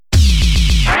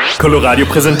Coloradio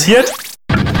präsentiert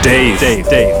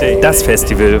Dave, das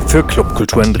Festival für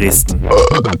Clubkultur in Dresden.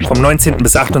 Vom 19.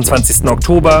 bis 28.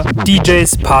 Oktober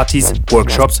DJs, Partys,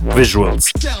 Workshops,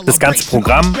 Visuals. Das ganze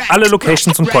Programm, alle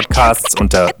Locations und Podcasts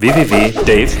unter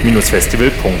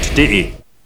www.dave-festival.de.